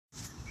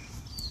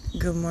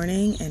Good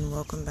morning and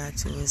welcome back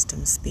to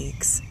Wisdom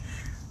Speaks.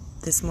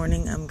 This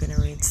morning I'm going to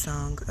read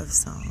Song of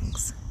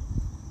Songs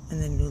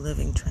in the New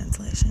Living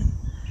Translation.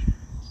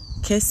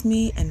 Kiss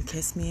me and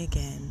kiss me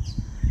again,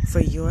 for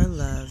your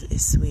love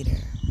is sweeter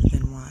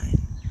than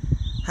wine.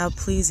 How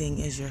pleasing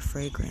is your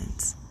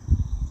fragrance.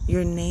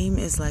 Your name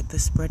is like the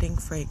spreading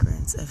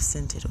fragrance of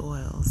scented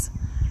oils.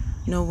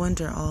 No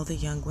wonder all the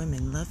young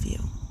women love you.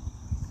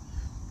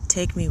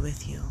 Take me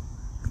with you.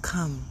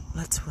 Come,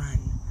 let's run.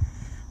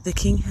 The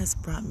king has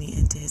brought me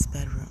into his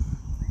bedroom.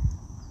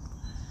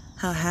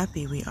 How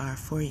happy we are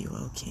for you,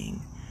 O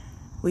king.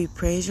 We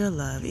praise your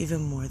love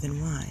even more than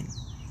wine.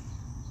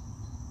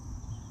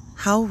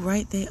 How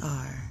right they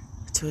are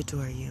to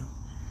adore you.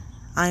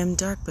 I am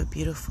dark but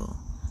beautiful,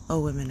 O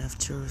women of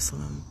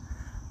Jerusalem,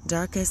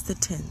 dark as the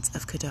tents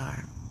of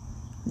Kedar,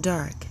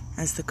 dark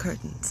as the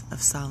curtains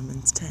of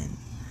Solomon's tent.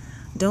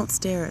 Don't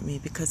stare at me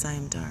because I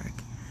am dark.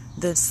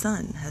 The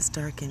sun has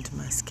darkened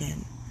my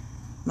skin.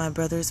 My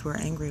brothers were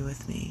angry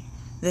with me.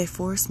 They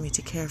forced me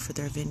to care for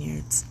their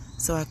vineyards,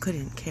 so I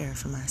couldn't care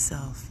for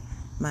myself,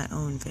 my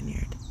own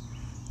vineyard.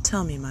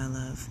 Tell me, my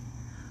love,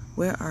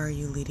 where are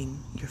you leading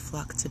your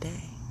flock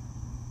today?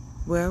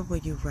 Where will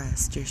you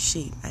rest your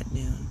sheep at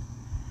noon?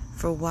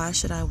 For why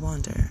should I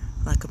wander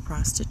like a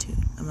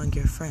prostitute among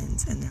your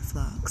friends and their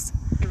flocks?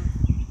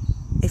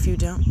 If you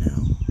don't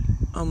know,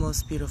 O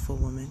most beautiful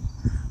woman,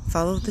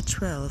 follow the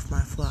trail of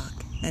my flock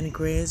and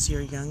graze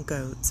your young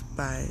goats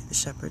by the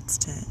shepherd's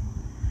tent.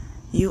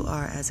 You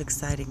are as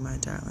exciting, my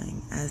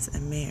darling, as a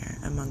mare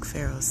among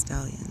Pharaoh's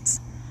stallions.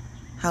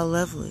 How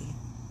lovely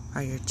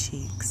are your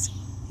cheeks.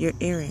 Your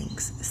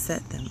earrings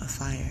set them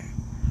afire.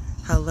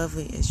 How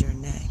lovely is your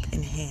neck,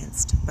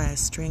 enhanced by a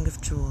string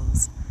of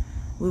jewels.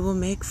 We will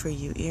make for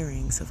you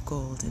earrings of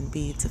gold and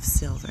beads of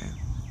silver.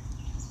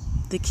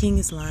 The king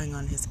is lying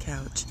on his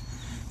couch,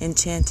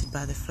 enchanted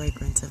by the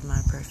fragrance of my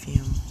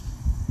perfume.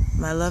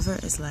 My lover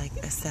is like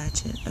a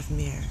sachet of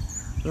myrrh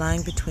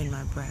lying between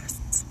my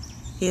breasts.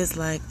 He is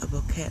like a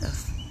bouquet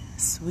of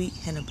sweet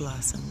henna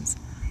blossoms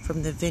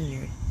from the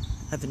vineyard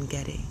of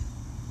En-Gedi.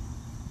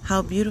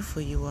 How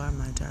beautiful you are,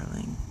 my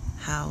darling,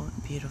 how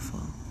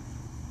beautiful.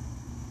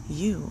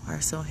 You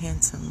are so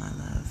handsome, my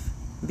love,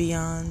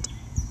 beyond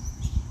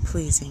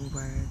pleasing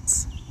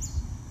words.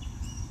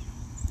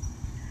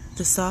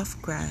 The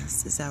soft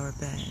grass is our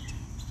bed.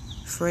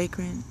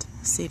 Fragrant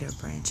cedar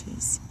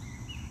branches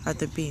are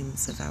the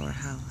beams of our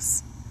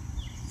house,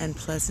 and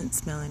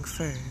pleasant-smelling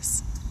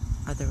firs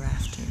are the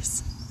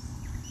rafters.